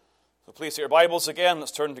So please take your Bibles again.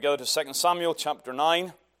 Let's turn together to 2 Samuel chapter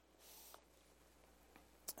 9.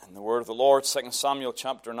 And the word of the Lord, 2 Samuel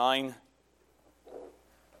chapter 9.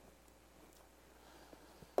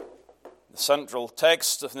 The central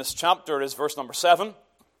text of this chapter is verse number 7.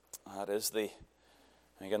 That is the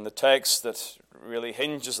text that really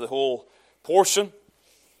hinges the whole portion.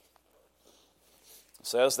 It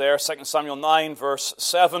says there, 2 Samuel 9, verse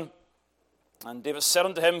 7. And David said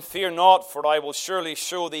unto him, Fear not, for I will surely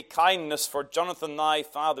show thee kindness for Jonathan thy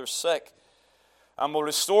father's sake, and will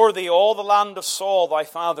restore thee all the land of Saul thy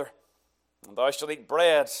father, and thou shalt eat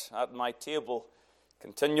bread at my table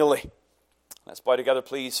continually. Let's bow together,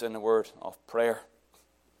 please, in a word of prayer.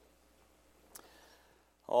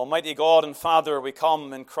 Almighty God and Father, we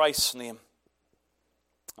come in Christ's name,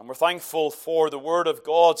 and we're thankful for the Word of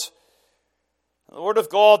God. The Word of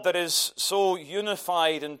God that is so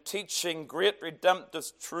unified in teaching great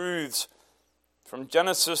redemptive truths from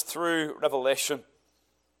Genesis through Revelation.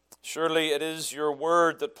 Surely it is your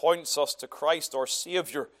Word that points us to Christ our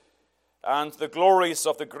Savior and the glories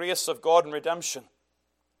of the grace of God and redemption.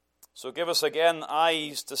 So give us again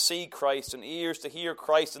eyes to see Christ and ears to hear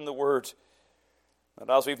Christ in the Word. And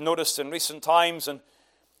as we've noticed in recent times, and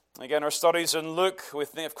again our studies in Luke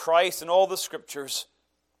with of Christ in all the Scriptures,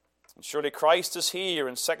 and surely Christ is here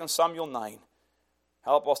in 2 Samuel 9.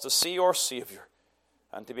 Help us to see our Savior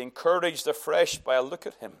and to be encouraged afresh by a look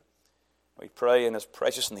at Him. We pray in His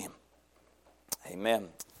precious name. Amen.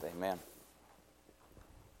 Amen.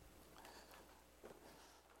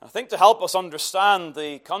 I think to help us understand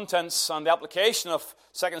the contents and the application of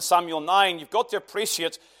 2 Samuel 9, you've got to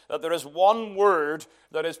appreciate that there is one word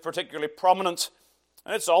that is particularly prominent.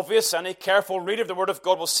 And it's obvious, any careful reader of the Word of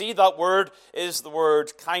God will see that word is the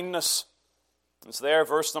word kindness. It's there,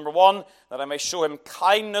 verse number 1, that I may show him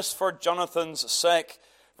kindness for Jonathan's sake.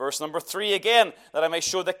 Verse number 3 again, that I may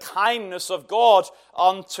show the kindness of God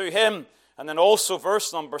unto him. And then also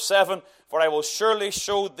verse number 7, for I will surely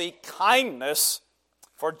show thee kindness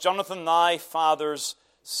for Jonathan thy father's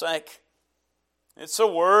sake. It's a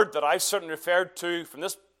word that I've certainly referred to from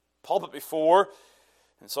this pulpit before.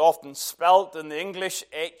 It's often spelt in the English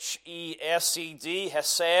H-E-S-E-D,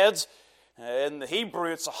 Hesed. In the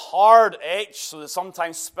Hebrew, it's a hard H, so it's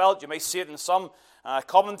sometimes spelt. You may see it in some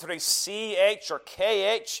commentaries, C-H or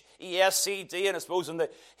K-H-E-S-E-D. And I suppose in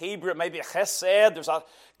the Hebrew, it may be Hesed. There's a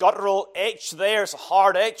guttural H there. It's a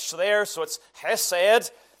hard H there, so it's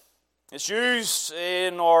Hesed. It's used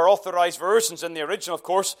in our authorized versions, in the original, of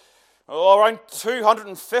course, around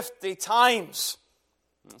 250 times.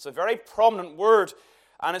 It's a very prominent word.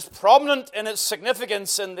 And it's prominent in its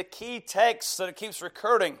significance in the key texts that it keeps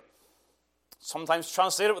recurring. Sometimes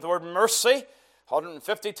translated with the word mercy,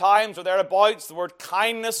 150 times or thereabouts. The word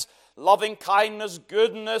kindness, loving kindness,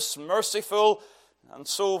 goodness, merciful, and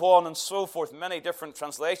so on and so forth. Many different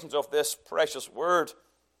translations of this precious word.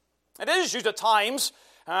 It is used at times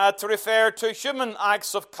to refer to human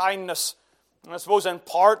acts of kindness. And I suppose in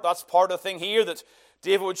part, that's part of the thing here, that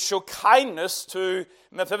David would show kindness to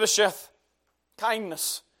Mephibosheth.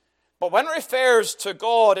 Kindness. But when it refers to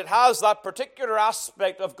God, it has that particular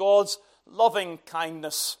aspect of God's loving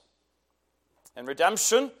kindness. In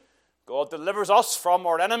redemption, God delivers us from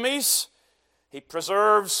our enemies. He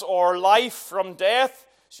preserves our life from death.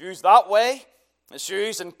 It's used that way. It's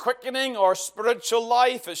used in quickening our spiritual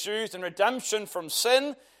life. It's used in redemption from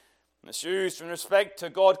sin. It's used in respect to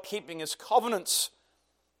God keeping His covenants.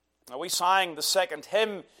 Now, we sang the second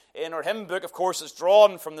hymn in our hymn book. Of course, it's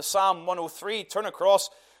drawn from the Psalm 103. Turn across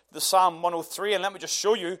the Psalm 103, and let me just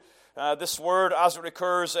show you this word as it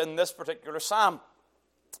recurs in this particular psalm.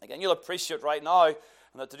 Again, you'll appreciate right now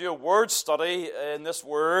that to do a word study in this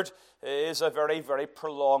word is a very, very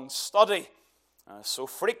prolonged study. So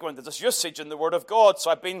frequent that this usage in the Word of God.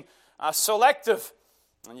 So I've been selective.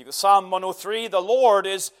 And you get Psalm 103, the Lord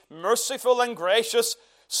is merciful and gracious,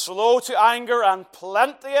 slow to anger, and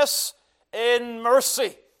plenteous in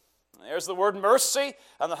mercy. There's the word mercy,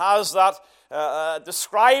 and it has that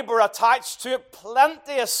describer attached to it,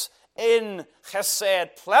 plenteous in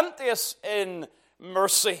chesed, plenteous in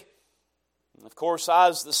mercy. And of course,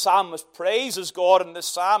 as the psalmist praises God in this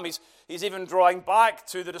psalm, he's even drawing back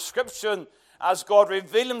to the description as God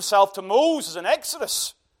revealed Himself to Moses in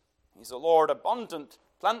Exodus. He's the Lord abundant,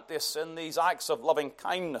 plenteous in these acts of loving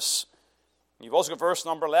kindness. You've also got verse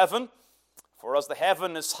number 11. For as the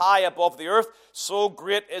heaven is high above the earth, so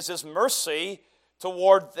great is His mercy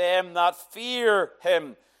toward them that fear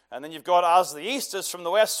Him. And then you've got, as the east is from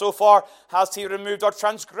the west, so far has He removed our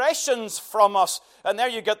transgressions from us. And there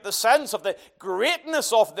you get the sense of the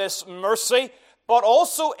greatness of this mercy, but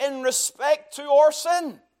also in respect to our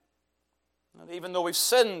sin. And even though we've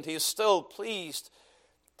sinned, he is still pleased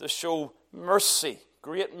to show mercy,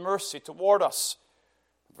 great mercy toward us.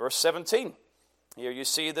 Verse 17. Here you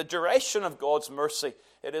see the duration of God's mercy.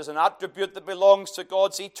 It is an attribute that belongs to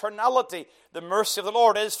God's eternality. The mercy of the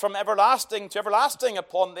Lord is from everlasting to everlasting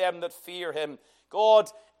upon them that fear him. God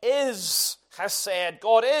is chesed.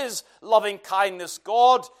 God is loving kindness.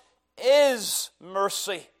 God is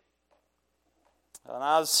mercy. And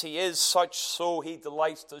as he is such, so he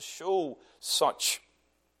delights to show such.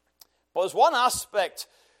 But there's one aspect,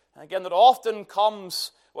 again, that often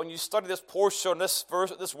comes when you study this portion, this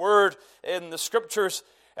verse, this word in the Scriptures,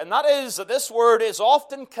 and that is that this word is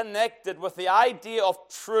often connected with the idea of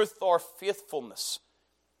truth or faithfulness.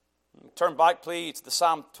 Turn back, please, to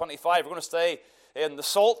Psalm 25. We're going to stay in the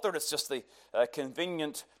Psalter. It's just the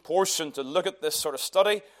convenient portion to look at this sort of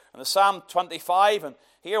study. And the Psalm 25, and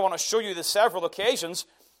here I want to show you the several occasions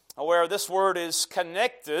where this word is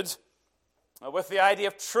connected with the idea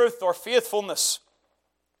of truth or faithfulness.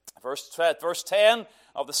 Verse 10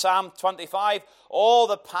 of the Psalm 25, all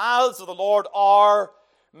the paths of the Lord are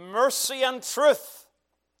mercy and truth.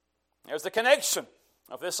 There's the connection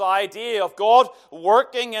of this idea of God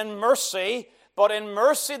working in mercy, but in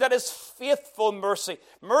mercy that is faithful mercy.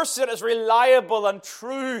 Mercy that is reliable and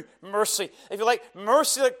true mercy. If you like,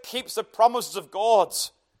 mercy that keeps the promises of God.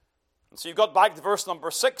 And so you've got back to verse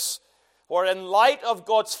number 6, where in light of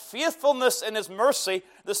God's faithfulness in his mercy,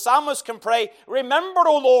 the psalmist can pray, remember,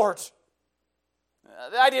 O Lord.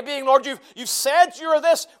 The idea being, Lord, you've said you are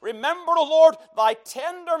this. Remember, O Lord, thy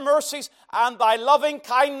tender mercies and thy loving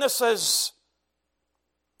kindnesses.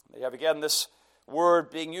 You have again this word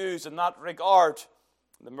being used in that regard,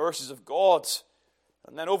 the mercies of God.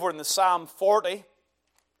 And then over in the Psalm 40,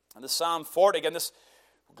 and the Psalm 40, again, this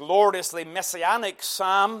gloriously messianic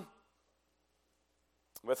psalm,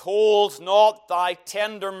 withhold not thy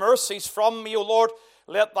tender mercies from me, O Lord.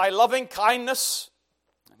 Let thy loving kindness,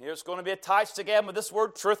 and here it's going to be attached again with this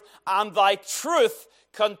word truth, and thy truth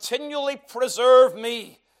continually preserve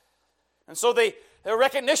me. And so the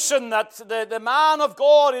recognition that the man of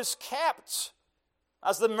God is kept,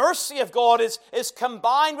 as the mercy of God is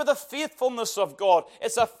combined with the faithfulness of God.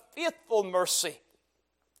 It's a faithful mercy.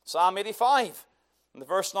 Psalm 85, in the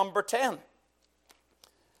verse number 10.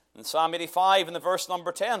 In Psalm 85, in the verse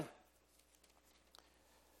number 10.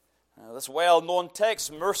 This well-known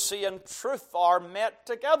text, mercy and truth are met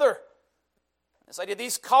together. This idea,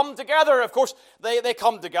 these come together. Of course, they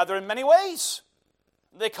come together in many ways.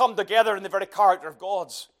 They come together in the very character of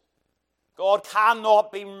God's. God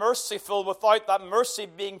cannot be merciful without that mercy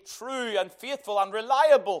being true and faithful and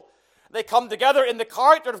reliable. They come together in the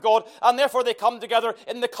character of God, and therefore they come together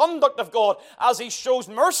in the conduct of God. As he shows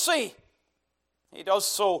mercy, he does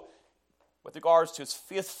so with regards to his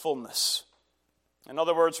faithfulness. In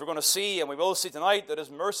other words, we're going to see, and we will see tonight, that his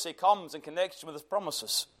mercy comes in connection with his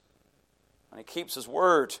promises. And he keeps his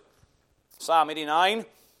word. Psalm 89.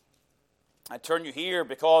 I turn you here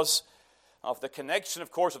because of the connection,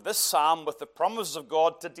 of course, of this psalm with the promises of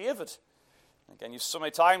God to David. Again, so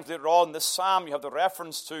many times later on in this psalm, you have the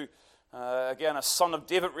reference to, again, a son of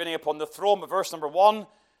David reigning upon the throne. But verse number 1,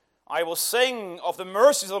 I will sing of the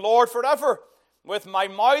mercies of the Lord forever. With my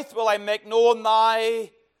mouth will I make known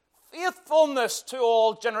thy faithfulness to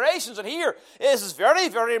all generations. And here, this is very,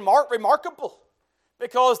 very remarkable.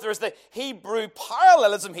 Because there's the Hebrew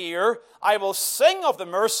parallelism here. I will sing of the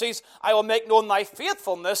mercies. I will make known thy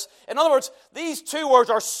faithfulness. In other words, these two words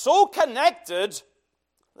are so connected,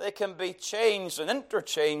 they can be changed and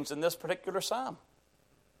interchanged in this particular psalm.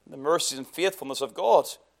 The mercies and faithfulness of God.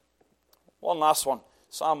 One last one.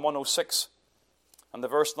 Psalm 106 and the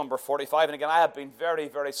verse number 45. And again, I have been very,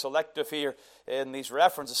 very selective here in these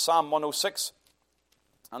references. Psalm 106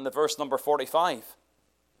 and the verse number 45.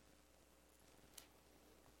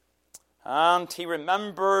 And he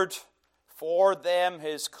remembered for them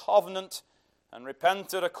his covenant and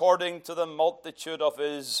repented according to the multitude of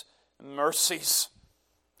his mercies.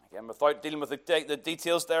 Again, without dealing with the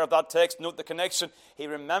details there of that text, note the connection. He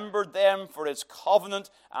remembered them for his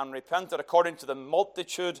covenant and repented according to the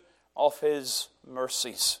multitude of his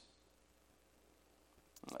mercies.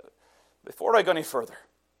 Before I go any further,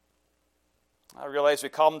 I realize we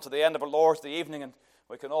come to the end of our Lord's Day evening and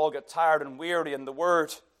we can all get tired and weary in the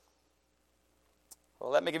Word. Well,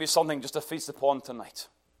 let me give you something just to feast upon tonight.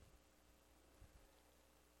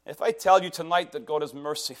 If I tell you tonight that God is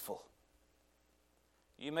merciful,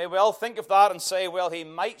 you may well think of that and say, well, he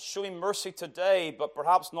might show me mercy today, but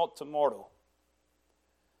perhaps not tomorrow.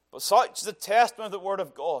 But such is the testament of the Word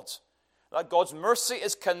of God, that God's mercy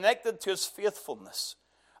is connected to his faithfulness.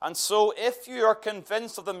 And so if you are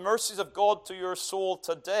convinced of the mercies of God to your soul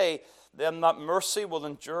today, then that mercy will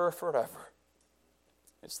endure forever.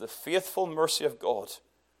 It's the faithful mercy of God.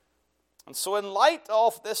 And so in light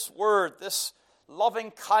of this word, this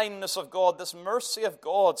loving kindness of God, this mercy of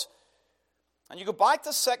God, and you go back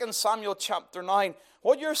to 2 Samuel chapter 9,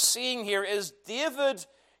 what you're seeing here is David,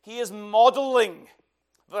 he is modeling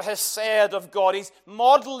the hesed of God. He's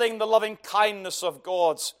modeling the loving kindness of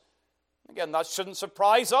God. Again, that shouldn't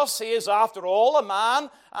surprise us. He is, after all, a man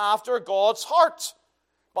after God's heart.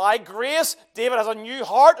 By grace, David has a new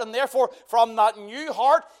heart, and therefore, from that new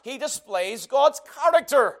heart, he displays God's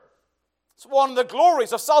character. It's one of the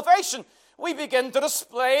glories of salvation. We begin to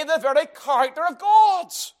display the very character of God.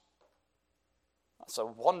 That's a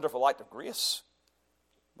wonderful act of grace.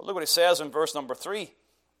 But look what he says in verse number 3.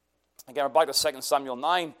 Again, we're back to 2 Samuel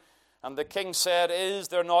 9. And the king said, is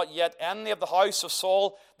there not yet any of the house of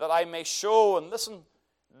Saul that I may show, and listen,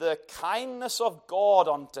 the kindness of God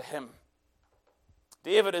unto him?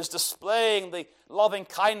 David is displaying the loving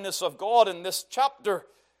kindness of God in this chapter.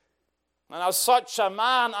 And as such a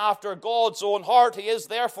man after God's own heart, he is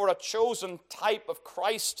therefore a chosen type of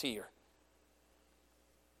Christ here.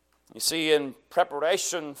 You see, in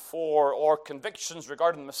preparation for or convictions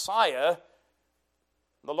regarding the Messiah,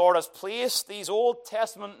 the Lord has placed these Old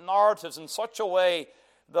Testament narratives in such a way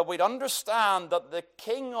that we'd understand that the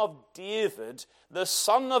King of David, the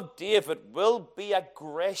Son of David, will be a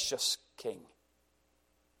gracious king.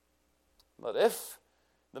 That if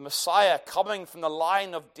the Messiah, coming from the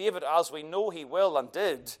line of David, as we know he will and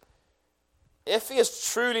did, if he is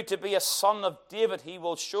truly to be a son of David, he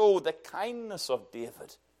will show the kindness of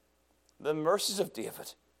David, the mercies of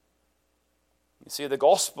David. You see, the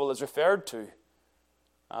gospel is referred to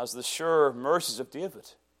as the sure mercies of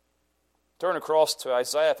David. Turn across to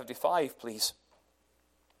Isaiah 55, please.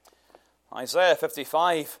 Isaiah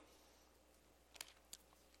 55.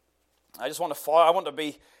 I want to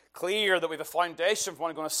be clear that we have a foundation for what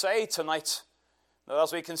I'm going to say tonight. That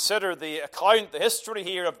as we consider the account, the history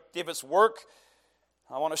here of David's work,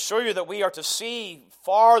 I want to show you that we are to see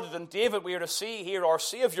farther than David. We are to see here our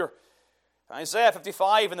Savior. Isaiah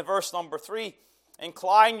 55 in the verse number 3.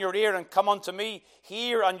 Incline your ear and come unto me.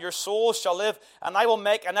 Hear, and your soul shall live. And I will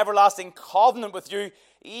make an everlasting covenant with you,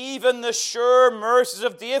 even the sure mercies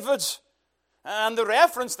of David. And the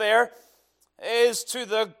reference there is to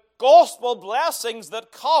the gospel blessings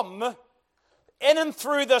that come in and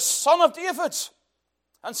through the Son of David.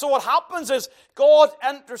 And so what happens is God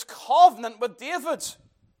enters covenant with David.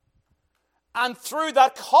 And through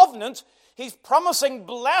that covenant, he's promising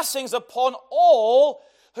blessings upon all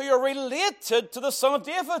who are related to the Son of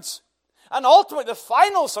David. And ultimately, the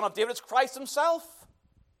final Son of David is Christ himself.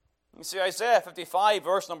 You see, Isaiah 55,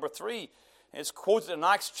 verse number 3, is quoted in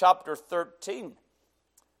Acts chapter 13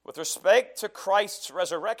 with respect to Christ's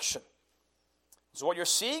resurrection. So what you're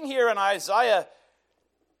seeing here in Isaiah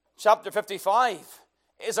chapter 55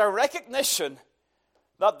 is a recognition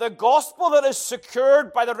that the gospel that is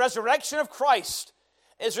secured by the resurrection of Christ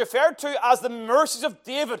is referred to as the mercies of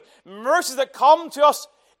David, mercies that come to us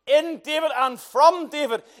in David and from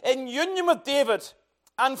David, in union with David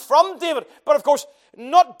and from David. But of course,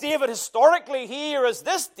 not David historically here as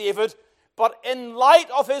this David, but in light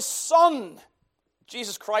of his Son,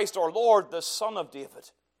 Jesus Christ our Lord, the Son of David.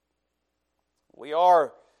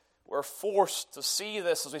 We're forced to see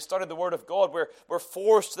this as we study the Word of God. We're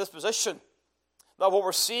forced to this position. That what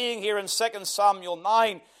we're seeing here in 2 Samuel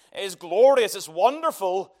 9 is glorious, it's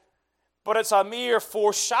wonderful, but it's a mere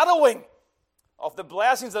foreshadowing of the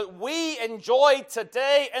blessings that we enjoy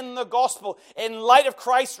today in the gospel in light of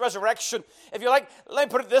Christ's resurrection. If you like, let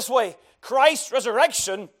me put it this way. Christ's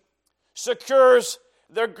resurrection secures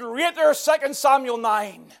the greater 2 Samuel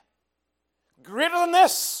 9. Greater than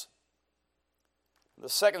this. The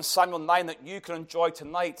 2 Samuel 9 that you can enjoy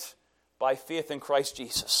tonight by faith in Christ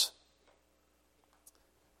Jesus.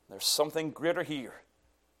 There's something greater here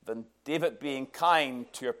than David being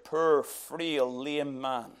kind to a poor, frail, lame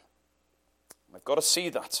man. We've got to see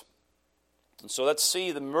that. And so let's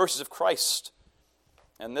see the mercies of Christ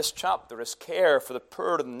in this chapter, his care for the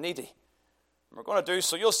poor and the needy. And we're going to do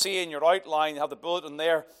so. You'll see in your outline, you have the bulletin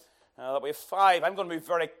there, that we have 5. I'm going to move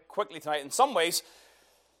very quickly tonight. In some ways,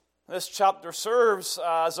 this chapter serves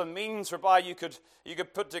as a means whereby you could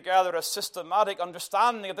put together a systematic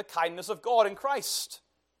understanding of the kindness of God in Christ.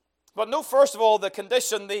 But note first of all the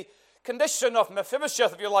condition of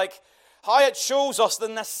Mephibosheth, if you like, how it shows us the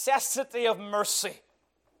necessity of mercy.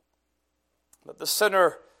 That the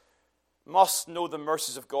sinner must know the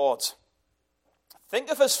mercies of God.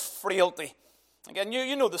 Think of his frailty. Again,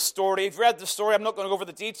 you know the story. You've read the story. I'm not going to go over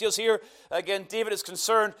the details here. Again, David is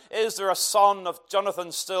concerned, is there a son of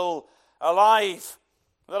Jonathan still alive,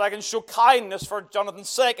 that I can show kindness for Jonathan's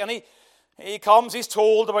sake? And he comes, he's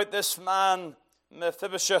told about this man,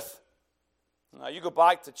 Mephibosheth. Now, you go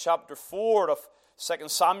back to chapter 4 of 2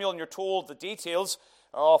 Samuel, and you're told the details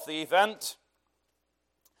of the event,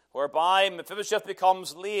 whereby Mephibosheth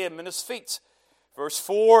becomes lame in his feet. Verse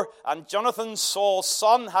 4, and Jonathan, Saul's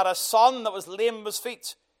son, had a son that was lame of his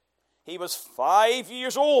feet. He was 5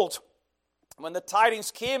 years old when the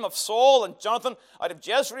tidings came of Saul and Jonathan out of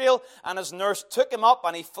Jezreel, and his nurse took him up,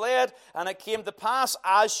 and he fled. And it came to pass,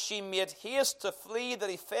 as she made haste to flee, that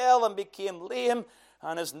he fell and became lame,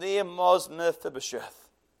 and his name was Mephibosheth.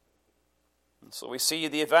 And so we see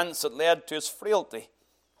the events that led to his frailty.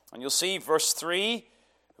 And you'll see verse 3,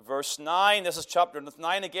 verse 9, this is chapter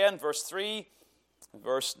 9 again, verse 3,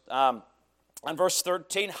 and verse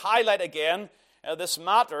 13 highlight again this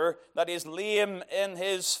matter that is lame in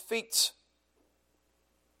his feet.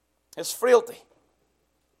 His frailty.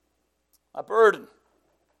 A burden.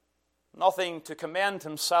 Nothing to commend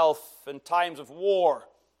himself in times of war.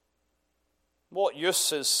 What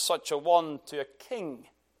use is such a one to a king?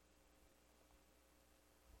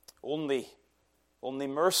 Only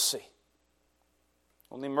mercy.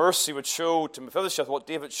 Only mercy would show to Mephibosheth what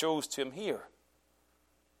David shows to him here.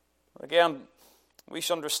 Again, we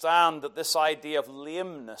should understand that this idea of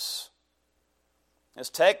lameness is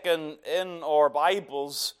taken in our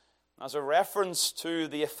Bibles as a reference to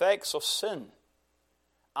the effects of sin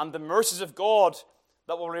and the mercies of God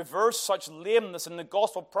that will reverse such lameness in the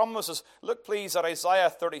gospel promises. Look please at Isaiah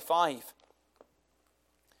 35.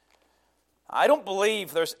 I don't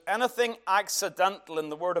believe there's anything accidental in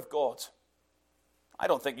the Word of God. I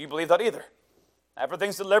don't think you believe that either.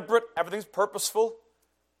 Everything's deliberate, everything's purposeful.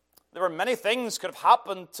 There were many things could have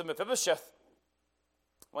happened to Mephibosheth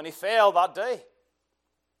when he fell that day.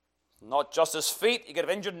 Not just his feet, he could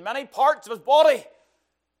have injured many parts of his body.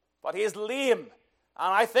 But he is lame.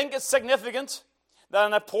 And I think it's significant that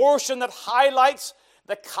in a portion that highlights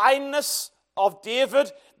the kindness of David,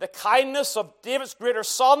 the kindness of David's greater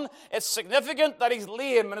son, it's significant that he's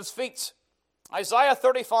lame in his feet. Isaiah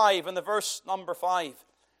 35 in the verse number 5.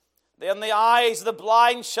 Then the eyes of the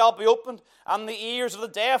blind shall be opened, and the ears of the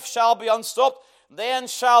deaf shall be unstopped. Then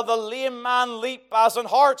shall the lame man leap as an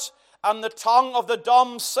hart, and the tongue of the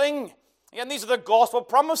dumb sing. Again, these are the gospel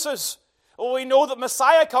promises. Oh, we know that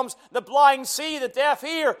Messiah comes, the blind see, the deaf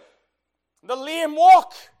hear, the lame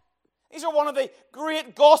walk. These are one of the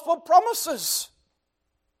great gospel promises.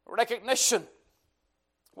 Recognition.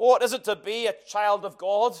 What is it to be a child of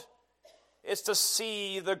God? It's to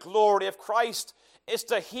see the glory of Christ. It's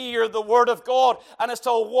to hear the word of God, and it's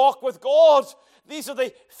to walk with God. These are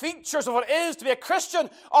the features of what it is to be a Christian.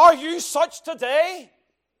 Are you such today?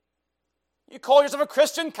 You call yourself a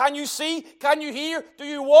Christian. Can you see? Can you hear? Do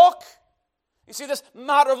you walk? You see, this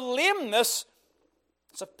matter of lameness,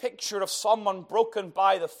 it's a picture of someone broken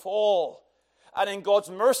by the fall. And in God's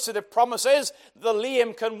mercy, the promise is the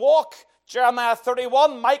lame can walk. Jeremiah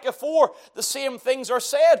 31, Micah 4, the same things are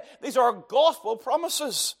said. These are gospel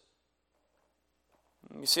promises.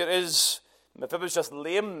 You see, it is Mephibosheth's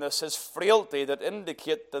lameness, his frailty, that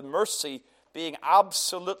indicate the mercy being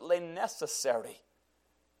absolutely necessary.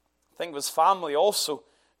 Think of his family also,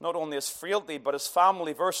 not only his frailty, but his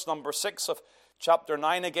family. Verse number 6 of chapter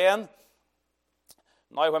 9 again.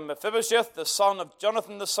 Now when Mephibosheth, the son of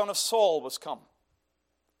Jonathan, the son of Saul, was come.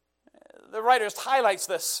 The writer highlights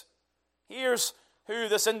this. Here's who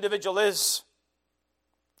this individual is.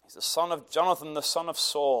 He's the son of Jonathan, the son of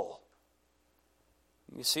Saul.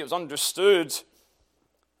 You see, it was understood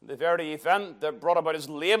the very event that brought about his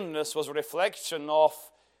lameness was a reflection of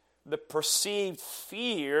the perceived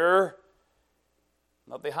fear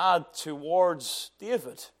that they had towards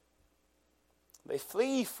David. They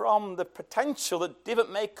flee from the potential that David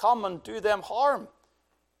may come and do them harm.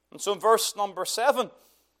 And so in verse number 7,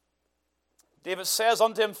 David says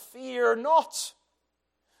unto him, fear not.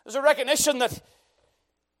 There's a recognition that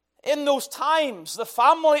in those times, the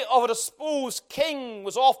family of a disposed king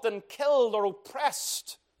was often killed or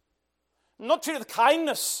oppressed. Not treated with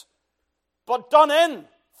kindness, but done in,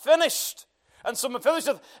 finished. And so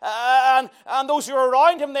Mephibosheth and those who are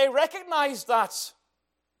around him, they recognized that.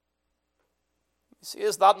 You see,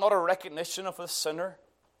 is that not a recognition of a sinner?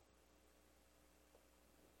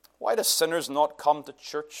 Why do sinners not come to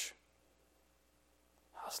church?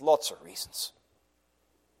 There's lots of reasons.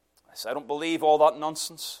 I don't believe all that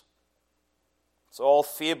nonsense. It's all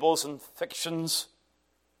fables and fictions.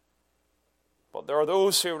 But there are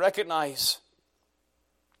those who recognize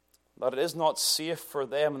that it is not safe for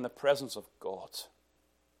them in the presence of God.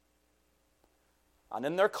 And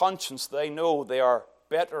in their conscience, they know they are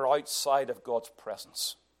better outside of God's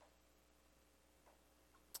presence.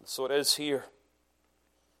 And so it is here.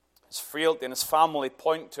 His frailty and his family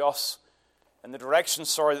point to us in the direction,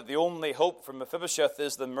 that the only hope for Mephibosheth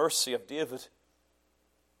is the mercy of David.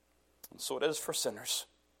 And so it is for sinners.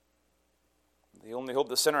 The only hope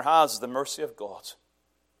the sinner has is the mercy of God.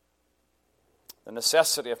 The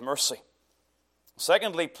necessity of mercy.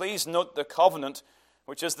 Secondly, please note the covenant,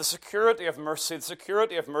 which is the security of mercy. The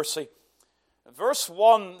security of mercy. Verse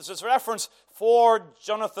 1 is reference, for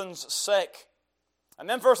Jonathan's sake. And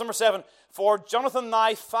then verse number 7, for Jonathan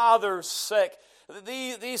thy father's sake.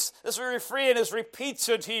 This refrain is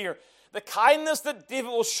repeated here. The kindness that David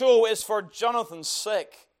will show is for Jonathan's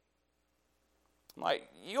sake. Now,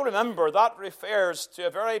 you remember that refers to a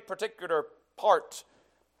very particular part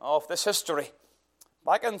of this history.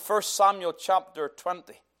 Back in 1 Samuel chapter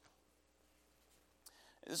 20.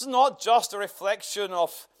 This is not just a reflection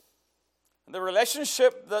of the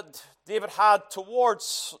relationship that David had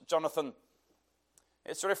towards Jonathan.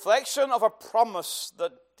 It's a reflection of a promise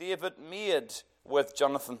that David made with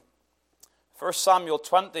Jonathan. 1 Samuel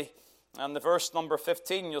 20 and the verse number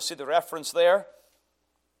 15, you'll see the reference there.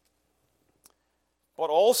 But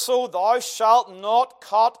also thou shalt not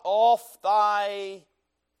cut off thy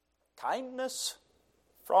kindness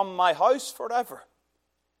from my house forever.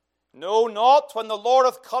 No, not when the Lord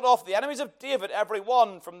hath cut off the enemies of David, every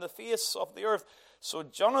one from the face of the earth. So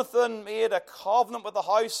Jonathan made a covenant with the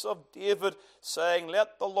house of David, saying,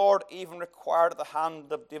 let the Lord even require at the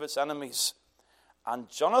hand of David's enemies. And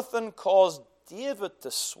Jonathan caused David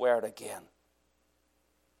to swear again.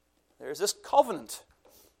 There's this covenant.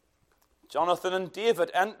 Jonathan and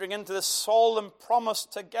David entering into this solemn promise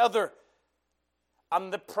together.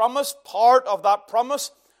 And the promise, part of that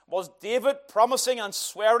promise, was David promising and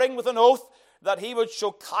swearing with an oath that he would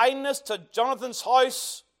show kindness to Jonathan's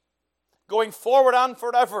house going forward and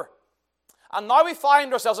forever. And now we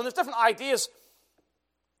find ourselves, and there's different ideas.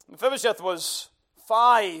 Mephibosheth was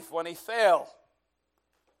 5 when he fell.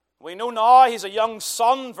 We know now he's a young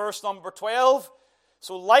son, verse number 12.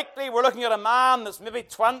 So likely we're looking at a man that's maybe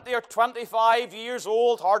 20 or 25 years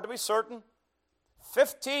old, hard to be certain.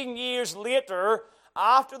 15 years later,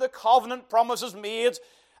 after the covenant promise is made,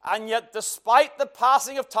 and yet despite the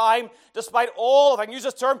passing of time, despite all, if I can use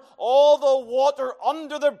this term, all the water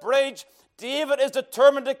under the bridge, David is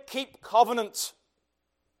determined to keep covenant.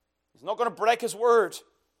 He's not going to break his word.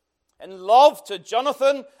 In love to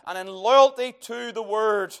Jonathan and in loyalty to the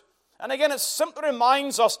word. And again, it simply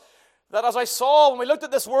reminds us that, as I saw when we looked at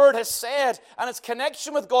this word, hesed, and its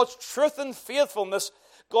connection with God's truth and faithfulness,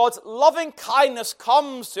 God's loving kindness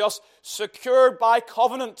comes to us secured by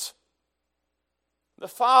covenant. The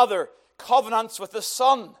Father covenants with the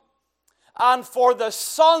Son, and for the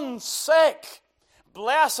Son's sake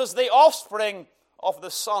blesses the offspring of the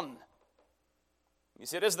Son. You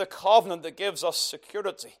see, it is the covenant that gives us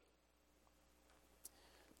security.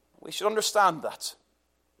 We should understand that.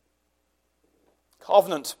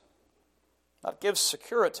 Covenant, that gives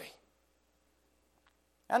security.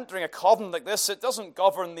 Entering a covenant like this, it doesn't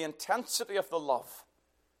govern the intensity of the love,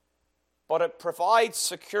 but it provides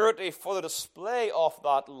security for the display of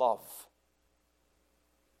that love.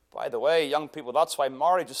 By the way, young people, that's why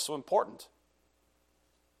marriage is so important.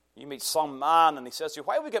 You meet some man and he says to you,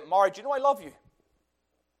 why would we get married? You know I love you.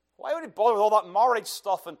 Why would he bother with all that marriage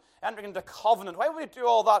stuff and entering into covenant? Why would he do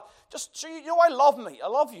all that? Just so you know I love me. I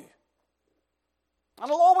love you.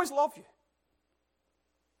 And I'll always love you.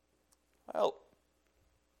 Well,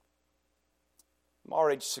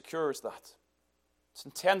 marriage secures that. It's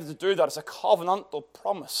intended to do that. It's a covenantal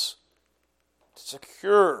promise to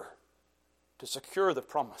secure the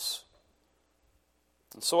promise.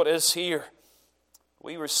 And so it is here.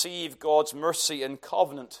 We receive God's mercy in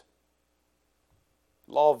covenant.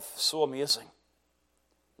 Love so amazing.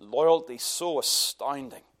 Loyalty so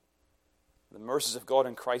astounding. The mercies of God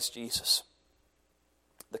in Christ Jesus.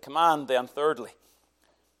 The command then, thirdly.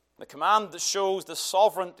 The command that shows the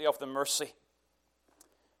sovereignty of the mercy.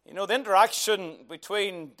 You know, the interaction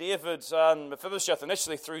between David and Mephibosheth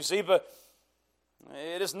initially through Ziba,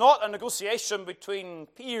 it is not a negotiation between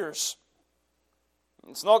peers.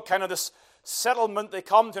 It's not kind of this settlement. They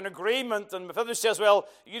come to an agreement and Mephibosheth says, well,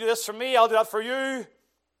 you do this for me, I'll do that for you.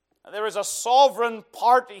 And there is a sovereign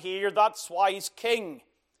party here. That's why he's king.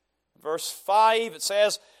 Verse 5, it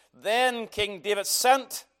says, then King David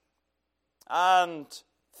sent and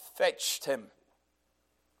fetched him.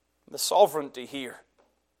 The sovereignty here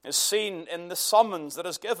is seen in the summons that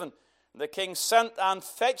is given. The king sent and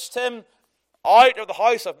fetched him out of the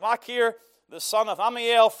house of Machir, the son of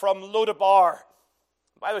Ammiel, from Lodabar.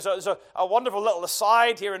 There's a wonderful little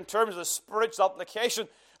aside here in terms of the spiritual application.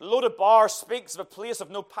 Lodabar speaks of a place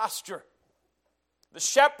of no pasture. The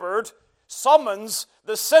shepherd summons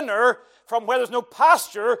the sinner from where there's no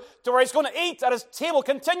pasture to where he's going to eat at his table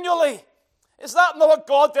continually. Is that not what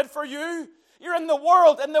God did for you? You're in the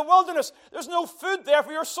world, in the wilderness. There's no food there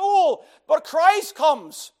for your soul. But Christ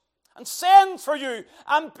comes and sends for you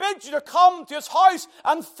and bids you to come to his house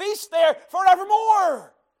and feast there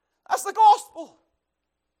forevermore. That's the gospel.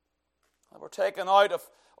 And we're taken out of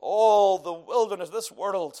all the wilderness of this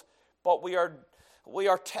world, but we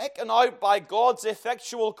are taken out by God's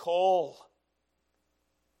effectual call.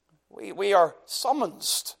 We are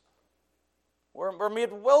summoned. We're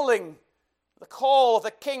made willing. The call of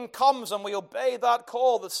the King comes and we obey that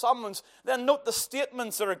call, the summons. Then note the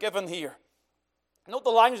statements that are given here. Note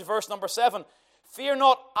the language of verse number 7. Fear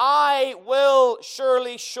not, I will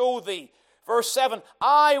surely show thee. Verse 7,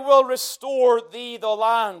 I will restore thee the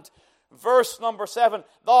land. Verse number 7,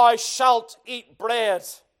 thou shalt eat bread.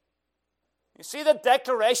 You see the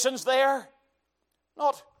declarations there?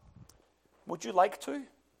 Not, would you like to?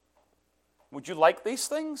 Would you like these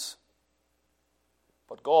things?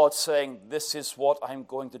 But God's saying, this is what I'm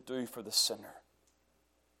going to do for the sinner.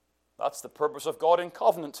 That's the purpose of God in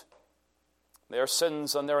covenant. Their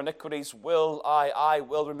sins and their iniquities will I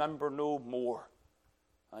will remember no more.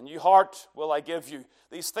 A new heart will I give you.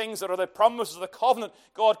 These things that are the promises of the covenant,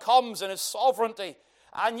 God comes in his sovereignty.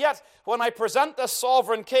 And yet, when I present this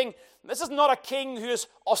sovereign king, this is not a king who is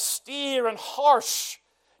austere and harsh,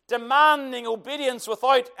 demanding obedience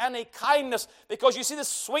without any kindness, because you see the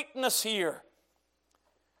sweetness here.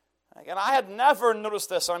 Again, I had never noticed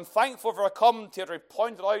this. I'm thankful for a commentator who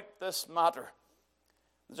pointed out this matter.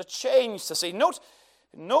 There's a change to see. Note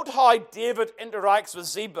how David interacts with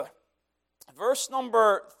Ziba. Verse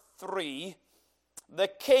number 3, the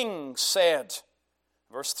king said.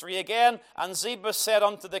 Verse 3 again, and Ziba said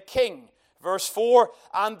unto the king. Verse 4,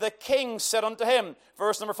 and the king said unto him.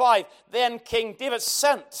 Verse number 5, then King David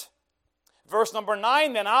sent. Verse number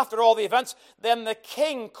 9, then after all the events, then the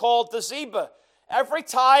king called to Ziba. Every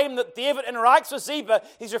time that David interacts with Ziba,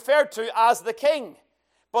 he's referred to as the king.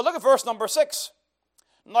 But look at verse number 6.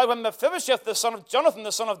 Now when Mephibosheth, the son of Jonathan,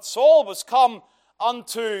 the son of Saul, was come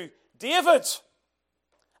unto David,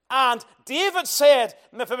 and David said,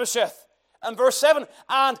 Mephibosheth, and verse 7,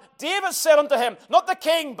 and David said unto him, not the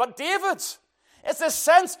king, but David. It's the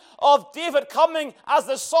sense of David coming as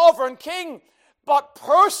the sovereign king, but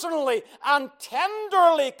personally and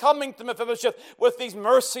tenderly coming to Mephibosheth with these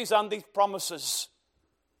mercies and these promises.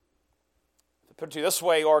 To put it to you this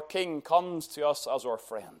way, our king comes to us as our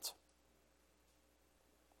friend.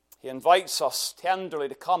 He invites us tenderly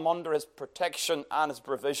to come under his protection and his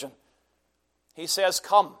provision. He says,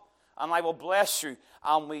 come, and I will bless you.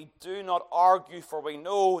 And we do not argue, for we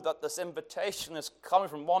know that this invitation is coming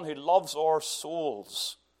from one who loves our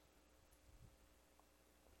souls.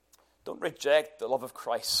 Don't reject the love of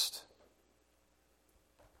Christ.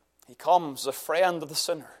 He comes, a friend of the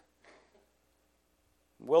sinner,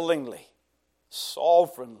 willingly,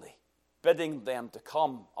 sovereignly, bidding them to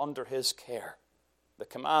come under his care. The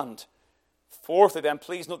command. Fourthly, then,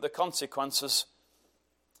 please note the consequences.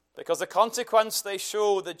 Because the consequence, they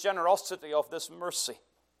show the generosity of this mercy.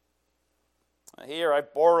 Here I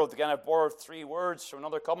borrowed 3 words from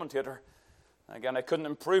another commentator. Again, I couldn't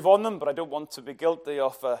improve on them, but I don't want to be guilty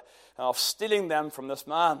of stealing them from this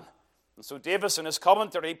man. And so Davis, in his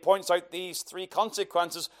commentary, points out these 3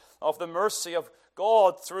 consequences of the mercy of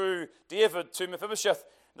God through David to Mephibosheth.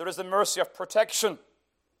 There is the mercy of protection.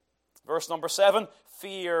 Verse number 7,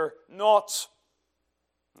 fear not.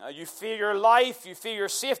 You fear your life, you fear your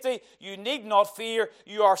safety, you need not fear,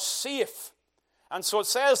 you are safe. And so it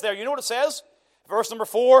says there, you know what it says? Verse number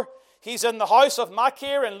 4, he's in the house of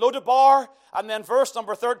Machir in Lodabar. And then verse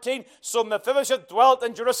number 13, so Mephibosheth dwelt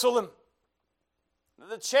in Jerusalem.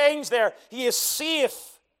 The change there, he is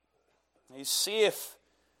safe. He's safe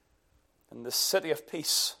in the city of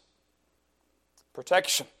peace.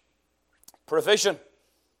 Protection, provision.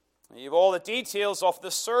 You have all the details of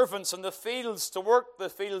the servants in the fields to work the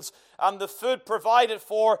fields and the food provided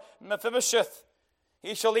for Mephibosheth.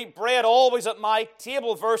 He shall eat bread always at my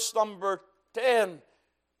table. Verse number 10.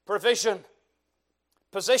 Provision.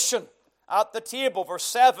 Position at the table. Verse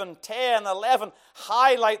 7, 10, 11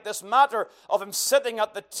 highlight this matter of him sitting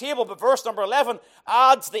at the table. But verse number 11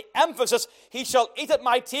 adds the emphasis. He shall eat at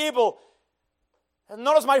my table, and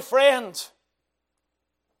not as my friend,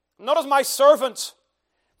 not as my servant,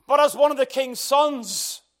 but as one of the king's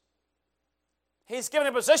sons. He's given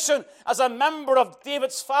a position as a member of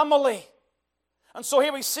David's family. And so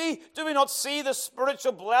here we see, do we not see the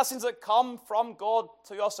spiritual blessings that come from God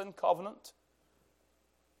to us in covenant?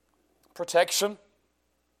 Protection.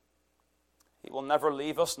 He will never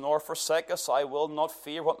leave us nor forsake us. I will not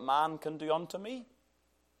fear what man can do unto me.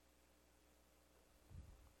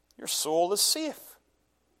 Your soul is safe,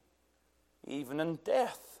 even in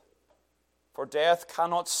death. For death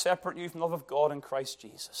cannot separate you from the love of God in Christ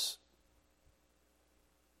Jesus.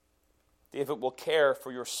 David will care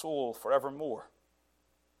for your soul forevermore.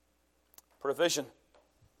 Provision.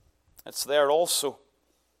 It's there also.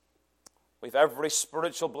 We've every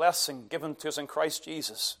spiritual blessing given to us in Christ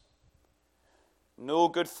Jesus. No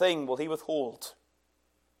good thing will he withhold.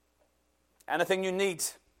 Anything you need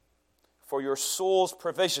for your soul's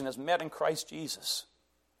provision is met in Christ Jesus.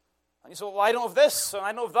 And you say, well, I don't have this, and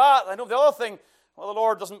I don't have that, and I don't have the other thing. Well, the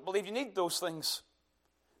Lord doesn't believe you need those things.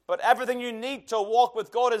 But everything you need to walk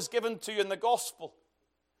with God is given to you in the gospel.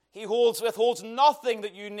 He withholds nothing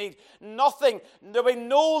that you need. Nothing. There will be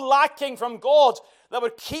no lacking from God that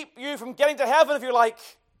would keep you from getting to heaven, if you like.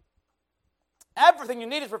 Everything you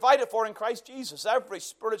need is provided for in Christ Jesus. Every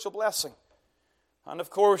spiritual blessing. And of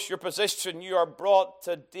course, your position, you are brought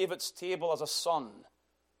to David's table as a son.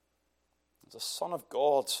 As a son of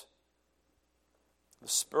God. The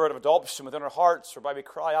spirit of adoption within our hearts, whereby we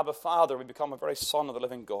cry, Abba, Father, we become a very son of the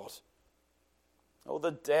living God. Oh,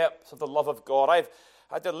 the depth of the love of God.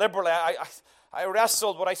 I deliberately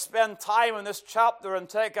wrestled, would I spend time in this chapter and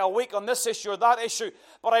take a week on this issue or that issue?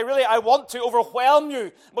 But I want to overwhelm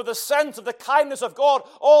you with the sense of the kindness of God.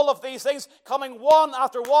 All of these things coming one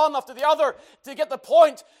after the other to get the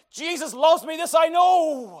point. Jesus loves me, this I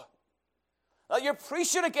know. That you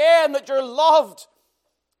appreciate again that you're loved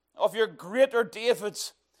of your greater David.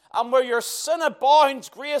 And where your sin abounds,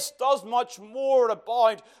 grace does much more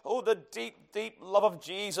abound. Oh, the deep, deep love of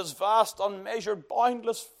Jesus, vast, unmeasured,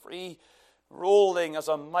 boundless, free, rolling as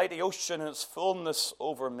a mighty ocean in its fullness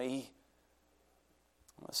over me.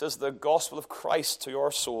 This is the gospel of Christ to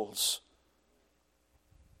your souls.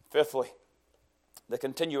 Fifthly, the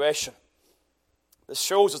continuation. This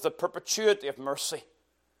shows us the perpetuity of mercy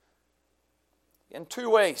in two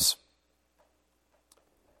ways.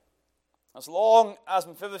 As long as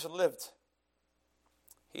Mephibosheth lived,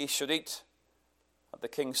 he should eat at the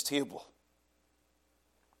king's table.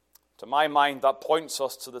 To my mind, that points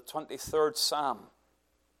us to the 23rd Psalm.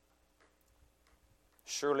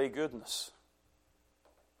 Surely goodness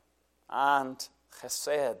and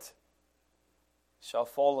chesed shall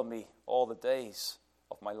follow me all the days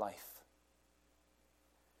of my life.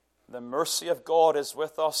 The mercy of God is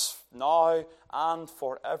with us now and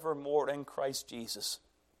forevermore in Christ Jesus.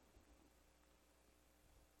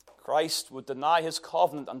 Christ would deny his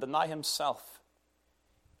covenant and deny himself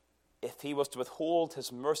if he was to withhold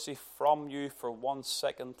his mercy from you for 1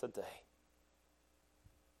 second today.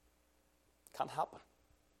 Can't happen.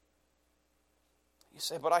 You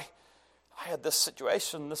say, but I had this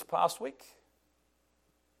situation this past week.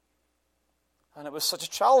 And it was such a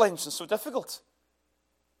challenge and so difficult.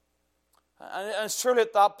 And surely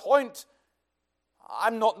at that point,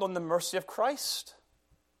 I'm not known the mercy of Christ.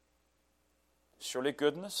 Surely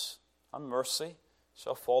goodness and mercy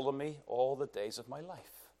shall follow me all the days of my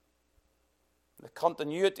life. The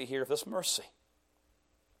continuity here of this mercy.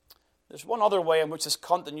 There's one other way in which this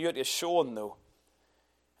continuity is shown, though.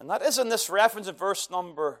 And that is in this reference in verse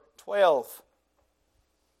number 12.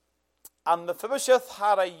 And Mephibosheth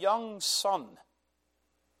had a young son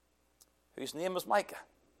whose name was Micah.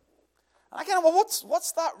 And I kind of, well,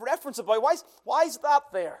 what's that reference about? Why is that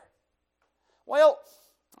there? Well,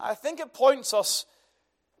 I think it points us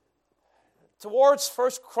towards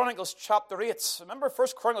 1 Chronicles chapter 8. Remember, 1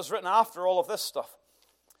 Chronicles is written after all of this stuff.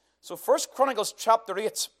 So 1 Chronicles chapter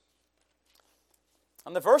 8,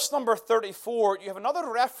 and the verse number 34, you have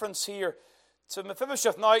another reference here to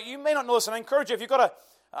Mephibosheth. Now, you may not know this, and I encourage you, if you've got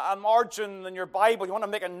a margin in your Bible, you want to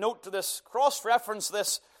make a note to this, cross-reference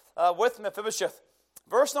this with Mephibosheth.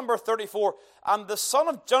 Verse number 34, and the son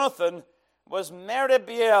of Jonathan was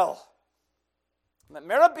Merib-Beel.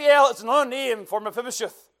 Merib-Beel is another name for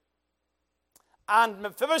Mephibosheth. And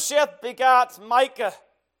Mephibosheth begat Micah.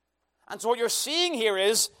 And so what you're seeing here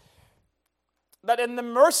is that in the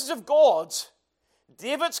mercies of God,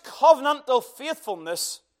 David's covenantal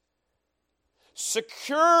faithfulness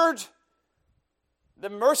secured the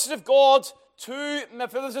mercies of God to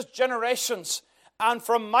Mephibosheth's generations. And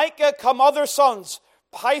from Micah come other sons,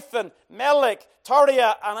 Python, Melech,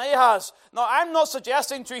 Tariah, and Ahaz. Now, I'm not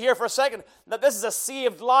suggesting to you here for a second that this is a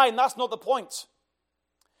saved line. That's not the point.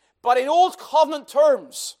 But in Old Covenant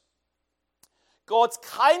terms, God's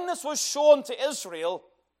kindness was shown to Israel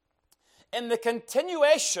in the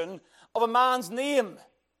continuation of a man's name.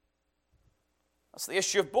 That's the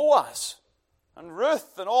issue of Boaz and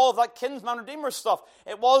Ruth and all of that kinsman redeemer stuff.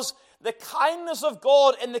 It was the kindness of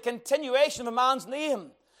God in the continuation of a man's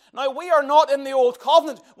name. Now, we are not in the old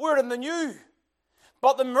covenant, we're in the new.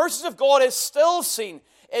 But the mercies of God is still seen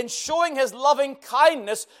in showing his loving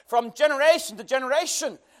kindness from generation to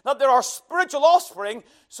generation. That there are spiritual offspring,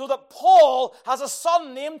 so that Paul has a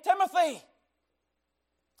son named Timothy.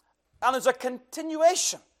 And there's a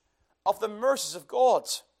continuation of the mercies of God.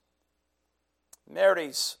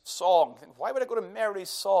 Mary's song. Why would I go to Mary's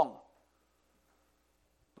song?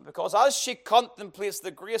 Because as she contemplates the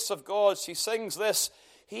grace of God, she sings this: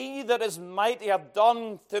 He that is mighty hath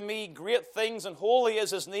done to me great things, and holy is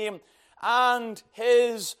his name, and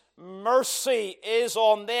his mercy is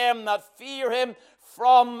on them that fear him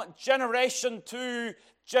from generation to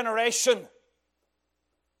generation.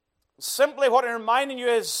 Simply what I'm reminding you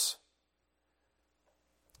is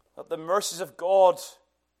that the mercies of God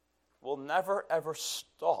will never ever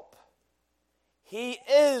stop. He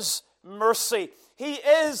is mercy. He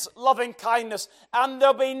is loving kindness. And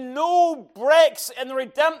there'll be no breaks in the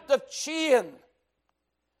redemptive chain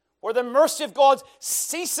where the mercy of God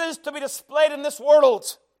ceases to be displayed in this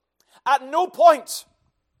world. At no point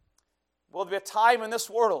will there be a time in this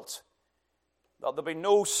world that there'll be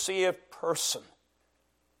no saved person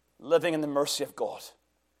living in the mercy of God.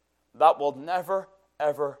 That will never,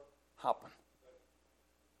 ever happen.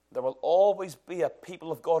 There will always be a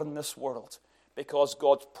people of God in this world, because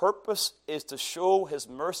God's purpose is to show his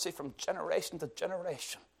mercy from generation to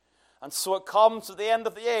generation. And so it comes to the end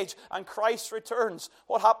of the age, and Christ returns.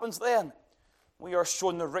 What happens then? We are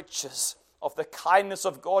shown the riches of the kindness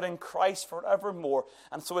of God in Christ forevermore.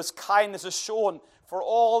 And so his kindness is shown for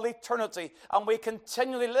all eternity. And we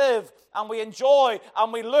continually live, and we enjoy,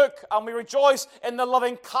 and we look, and we rejoice in the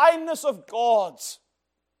loving kindness of God.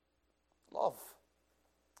 Love,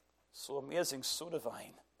 so amazing, so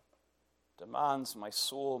divine, demands my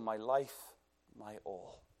soul, my life, my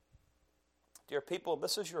all. Dear people,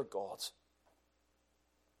 this is your God.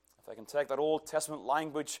 If I can take that Old Testament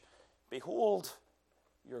language, behold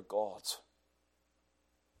your God.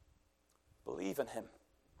 Believe in him.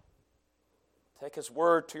 Take his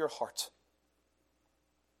word to your heart,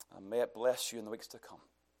 and may it bless you in the weeks to come.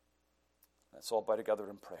 Let's all bow together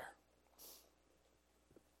in prayer.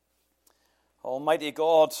 Almighty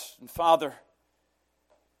God and Father,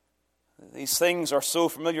 these things are so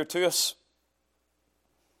familiar to us.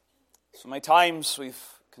 So many times we've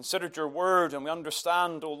considered your word, and we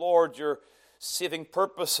understand, O Lord, your saving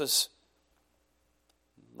purposes.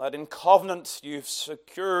 That in covenant you've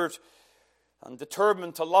secured and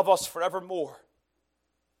determined to love us forevermore.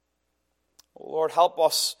 O Lord, help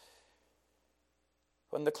us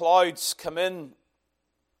when the clouds come in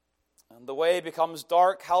and the way becomes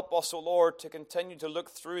dark. Help us, O Lord, to continue to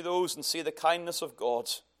look through those and see the kindness of God.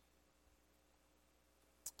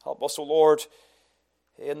 Help us, O Lord,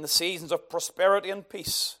 in the seasons of prosperity and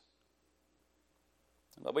peace,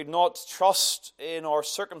 that we not trust in our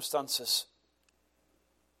circumstances,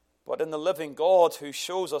 but in the living God who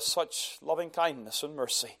shows us such loving kindness and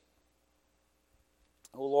mercy.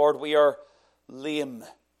 O Lord, we are lame.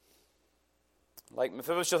 Like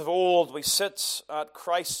Mephibosheth of old, we sit at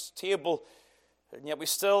Christ's table, and yet we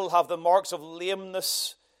still have the marks of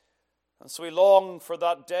lameness. And so we long for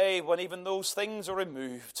that day when even those things are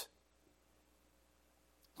removed.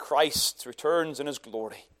 Christ returns in his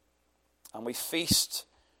glory, and we feast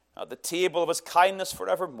at the table of his kindness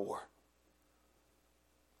forevermore.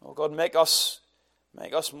 Oh God, make us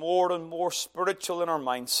more and more spiritual in our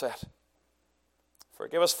mindset.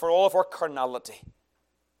 Forgive us for all of our carnality.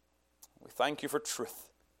 We thank you for truth.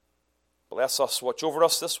 Bless us, watch over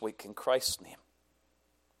us this week in Christ's name.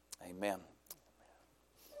 Amen.